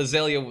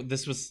Azealia,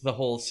 this was the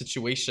whole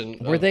situation.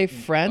 Were they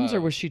friends or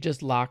was she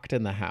just locked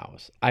in the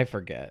house? I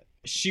forget.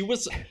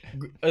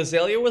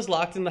 Azealia was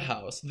locked in the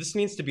house. This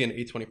needs to be an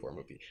A24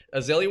 movie.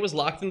 Azealia was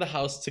locked in the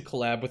house to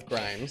collab with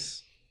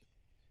Grimes.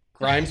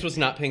 Grimes was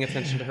not paying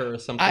attention to her or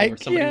something. Or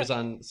somebody was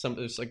on it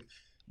was like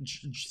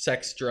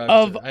sex, drugs.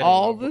 Of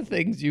all the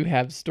things you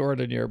have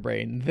stored in your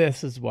brain,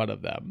 this is one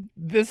of them.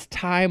 This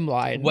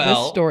timeline,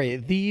 this story,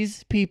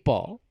 these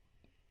people.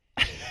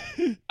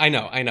 I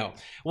know.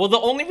 Well, the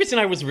only reason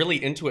I was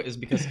really into it is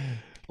because,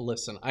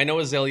 listen, I know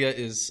Azealia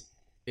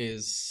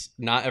is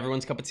not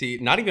everyone's cup of tea,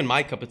 not even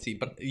my cup of tea,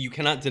 but you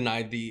cannot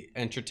deny the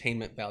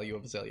entertainment value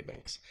of Azealia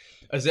Banks.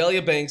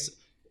 Azealia Banks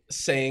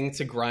saying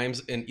to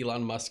Grimes and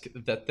Elon Musk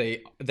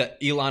that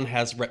Elon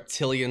has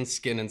reptilian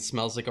skin and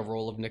smells like a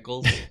roll of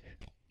nickels.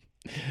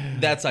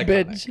 That's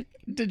iconic.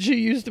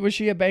 Bitch, was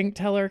she a bank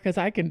teller? Because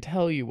I can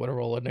tell you what a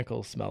roll of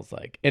nickels smells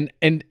like. And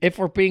if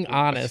we're being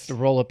honest, a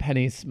roll of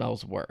pennies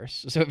smells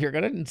worse. So if you're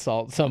going to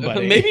insult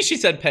somebody. Maybe she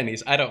said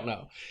pennies. I don't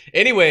know.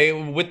 Anyway,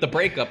 with the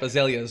breakup,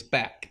 Azealia is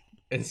back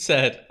and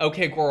said,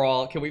 okay,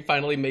 girl, can we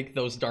finally make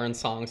those darn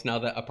songs now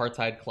that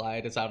Apartheid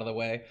Clyde is out of the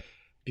way?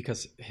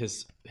 Because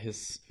his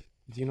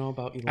Do you know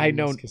about Elon I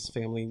know. Musk? His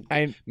family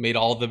I made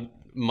all the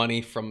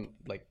money from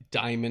like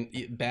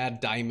bad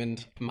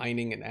diamond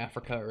mining in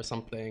Africa or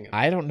something.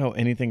 don't know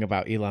anything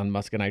about Elon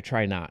Musk, and I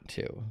try not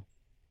to.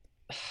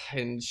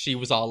 And she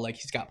was all like,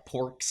 he's got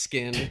pork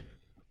skin.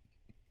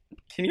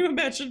 Can you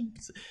imagine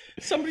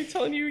somebody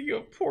telling you you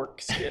have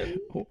pork skin?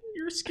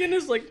 Your skin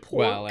is like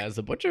pork. Well, as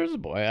a butcher's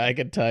boy, I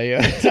can tell you.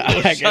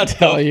 Oh, I can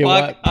tell you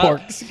what up.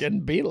 pork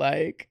skin be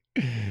like.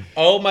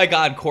 Oh my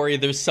God, Corey!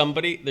 There's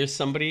somebody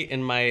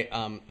in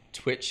my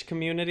Twitch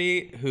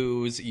community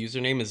whose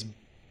username is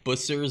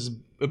Butcher's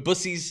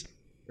Bussy.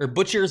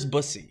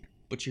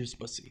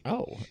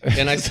 Oh,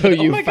 And I so said,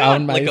 oh you my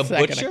found God, my like a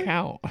second butcher?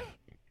 account.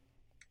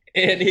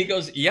 And he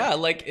goes, yeah,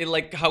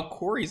 like how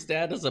Corey's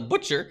dad is a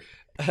butcher.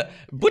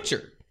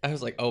 Butcher. I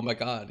was like, oh my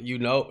God, you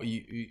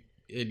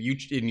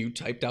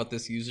typed out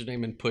this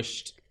username and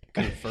pushed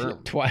confirm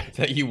Twice.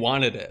 that you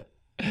wanted it.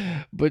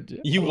 But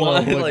You well,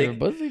 want, butcher like-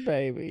 Bussy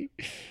baby.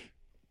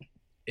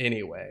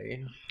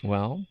 Anyway.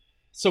 Well,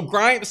 So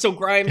Grimes,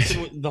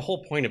 the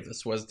whole point of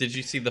this was, did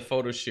you see the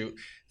photo shoot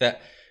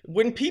that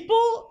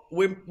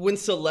when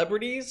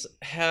celebrities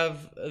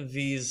have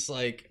these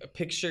like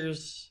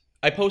pictures,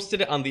 I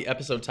posted it on the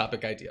episode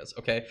topic ideas.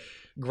 Okay.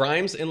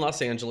 Grimes in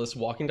Los Angeles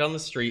walking down the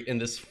street in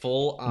this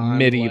full on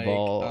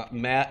medieval,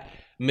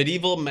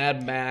 medieval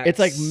Mad Max. it's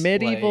like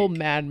medieval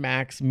Mad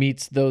Max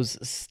meets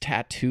those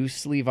tattoo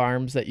sleeve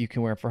arms that you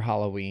can wear for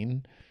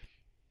Halloween.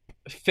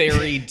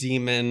 Fairy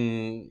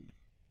demon.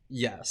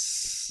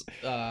 Yes.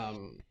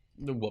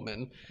 The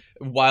woman,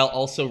 while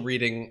also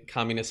reading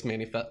Communist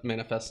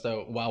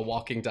Manifesto while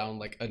walking down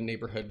like a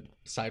neighborhood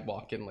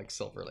sidewalk in like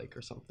Silver Lake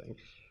or something.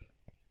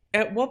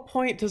 At what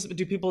point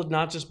do people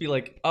not just be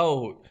like,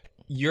 oh,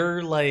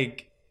 you're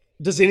like,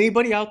 does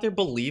anybody out there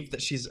believe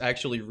that she's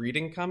actually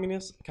reading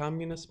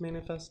Communist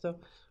Manifesto?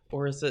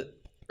 Or is it,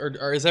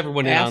 or is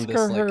everyone in on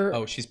this like,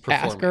 oh, she's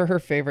performing? Ask her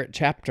favorite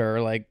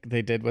chapter, like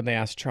they did when they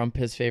asked Trump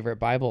his favorite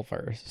Bible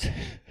verse.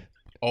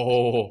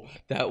 Oh,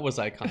 that was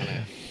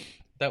iconic.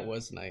 That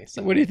was nice.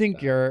 What do you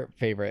think your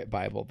favorite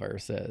Bible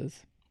verse is?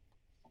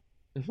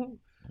 And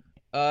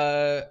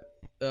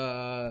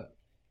the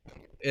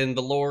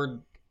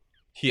Lord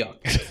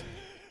Hyuk.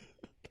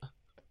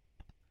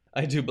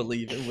 I do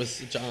believe it was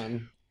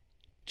John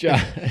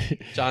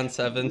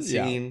 17.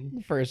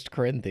 Yeah, 1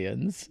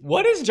 Corinthians.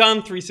 What is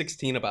John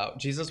 3:16 about?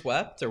 Jesus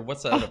wept, or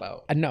what's that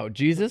about? No,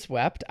 Jesus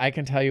wept. I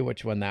can tell you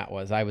which one that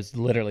was. I was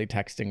literally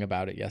texting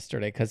about it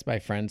yesterday because my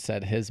friend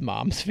said his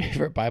mom's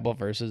favorite Bible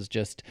verse is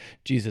just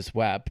Jesus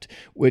wept,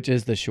 which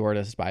is the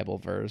shortest Bible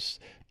verse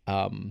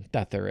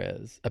that there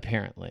is,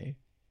 apparently.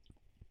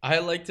 I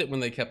liked it when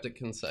they kept it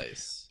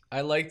concise.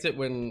 I liked it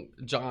when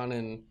John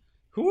and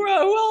who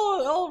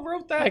all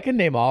wrote that? I can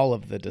name all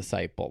of the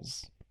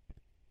disciples.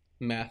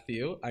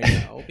 Matthew, I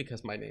know,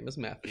 because my name is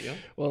Matthew.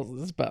 Well,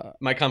 this is about...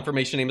 My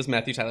confirmation name is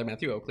Matthew Tyler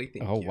Matthew Oakley.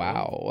 Thank you.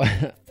 Wow.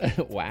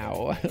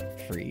 Wow.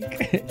 Freak.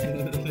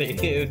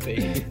 Freak you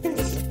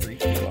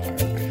are.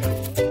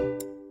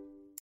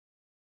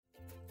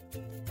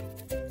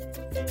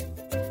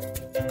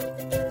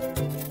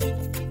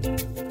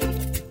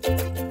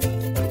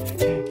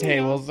 Hey,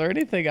 well, is there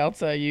anything else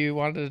that you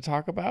wanted to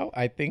talk about?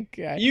 I think...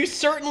 You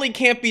certainly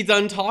can't be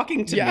done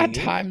talking to me. Yeah,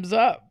 time's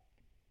up.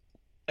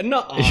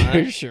 Nuh-uh.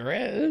 It sure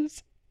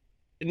is.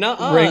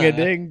 Nuh-uh.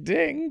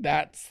 Ring-a-ding-ding.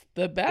 That's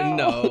the bell.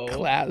 No.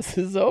 Class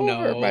is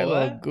over, No. my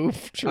little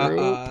goof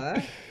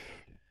troop.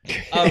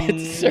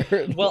 It's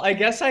certainly Well, I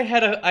guess I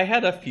had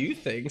a few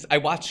things. I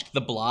watched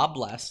The Blob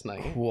last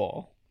night.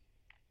 cool.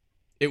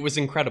 It was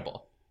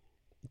incredible.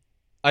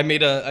 I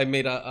made a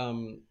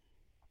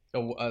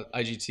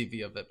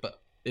IGTV of it, but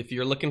if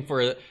you're looking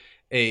for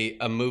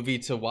a movie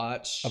to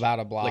watch About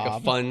a blob. like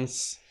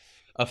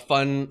a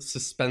fun,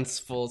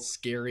 suspenseful,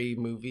 scary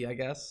movie, I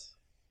guess.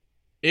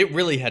 It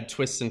really had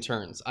twists and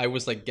turns. I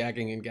was like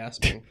gagging and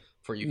gasping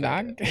for you.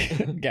 Not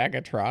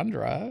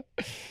Gagatrandra.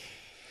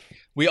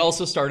 We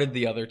also started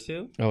the other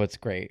two, Oh, it's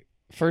great.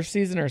 First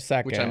season or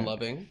second? which I'm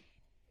loving.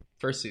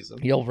 First season.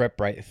 You'll rip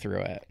right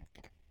through it.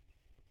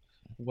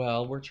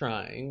 Well, we're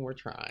trying.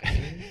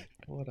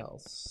 What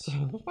else?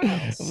 What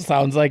else?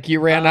 Sounds like you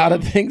ran out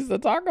of things to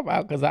talk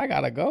about because I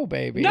gotta go,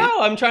 baby.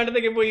 No, I'm trying to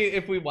think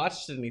if we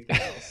watched anything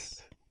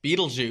else.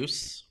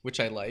 Beetlejuice, which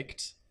I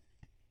liked.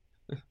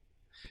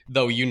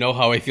 Though you know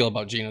how I feel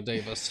about Gina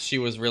Davis. She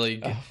was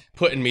really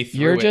putting me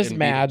through You're it just in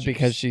mad Beetlejuice.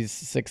 because she's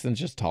 6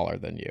 inches taller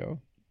than you.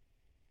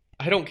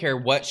 I don't care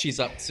what she's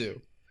up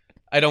to.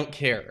 I don't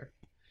care.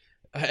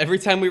 Every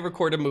time we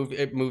record a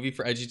movie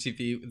for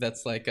IGTV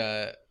that's like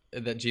that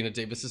Gina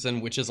Davis is in,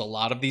 which is a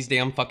lot of these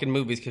damn fucking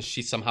movies, because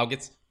she somehow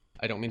gets...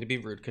 I don't mean to be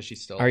rude, because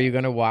she's still... Are you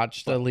going to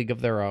watch The League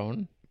of Their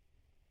Own?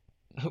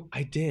 Oh,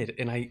 I did,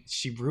 and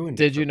she ruined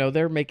it. Did you know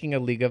they're making a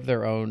League of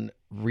Their Own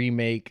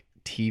remake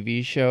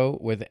TV show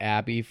with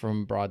Abby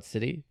from Broad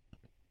City?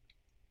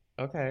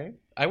 Okay.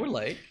 I would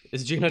like...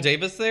 Is Gina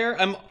Davis there?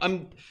 I've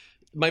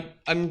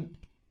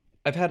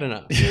had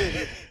enough.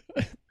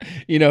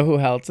 You know who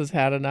else has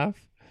had enough?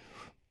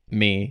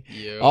 Me.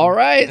 You. All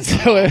right.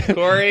 So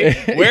Corey,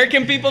 where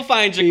can people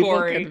find you, people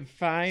Corey? can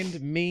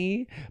find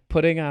me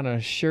putting on a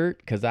shirt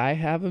because I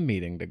have a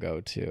meeting to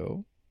go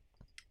to.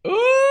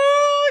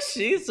 Ooh,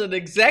 she's an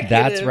executive.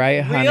 That's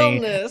right, honey.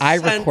 Realness, I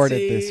recorded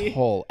hunty. this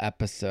whole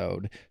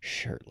episode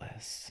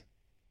shirtless.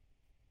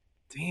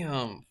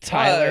 Damn.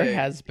 Tyler fuck.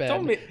 has been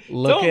Don't make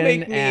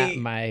looking me- at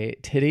my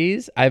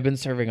titties. I've been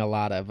serving a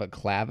lot of a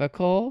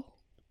clavicle.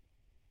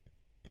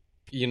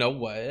 You know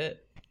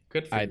what?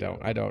 Good for I you.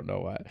 don't know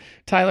what.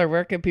 Tyler,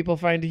 where can people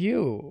find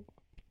you?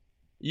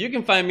 You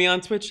can find me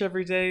on Twitch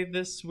every day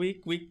this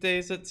week,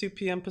 weekdays at 2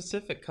 p.m.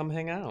 Pacific. Come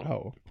hang out.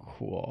 Oh,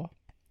 cool.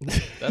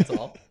 That's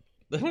all.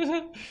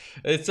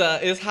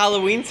 It's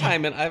Halloween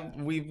time,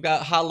 and we've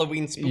got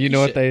Halloween spooky You know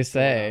what shit they going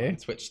say. on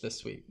Twitch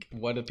this week.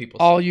 What do people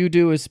All say? you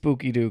do is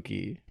spooky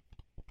dookie.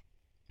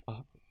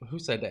 Who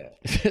said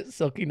that?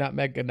 Silky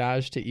Nutmeg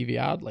Ganache to Evie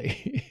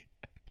Oddly.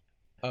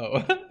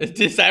 Oh,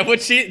 is that what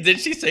did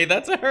she say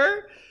that to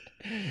her?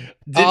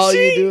 Did All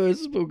she? you do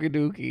is spooky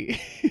dookie.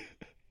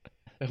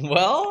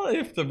 Well,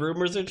 if the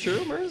rumors are true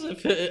rumors,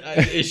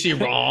 is she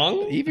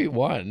wrong? Evie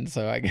won,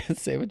 so I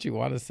guess say what you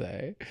want to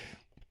say.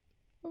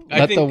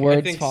 I The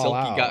words think fall Silky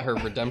out. got her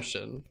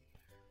redemption.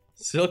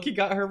 Silky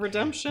got her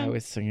redemption? I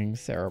was singing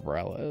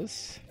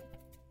Cerebrellas.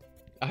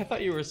 I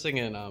thought you were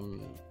singing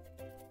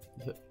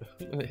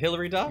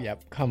Hillary Duff?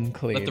 Yep, come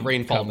clean. Let the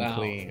rain fall come down.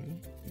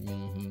 Clean.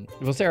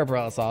 Well,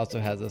 Cerebrellas also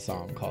has a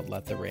song called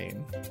Let the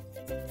Rain.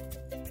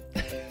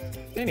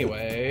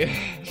 Anyway,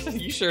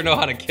 you sure know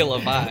how to kill a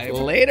vibe.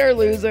 Later,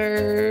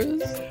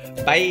 losers.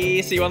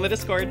 Bye. See you on the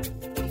Discord.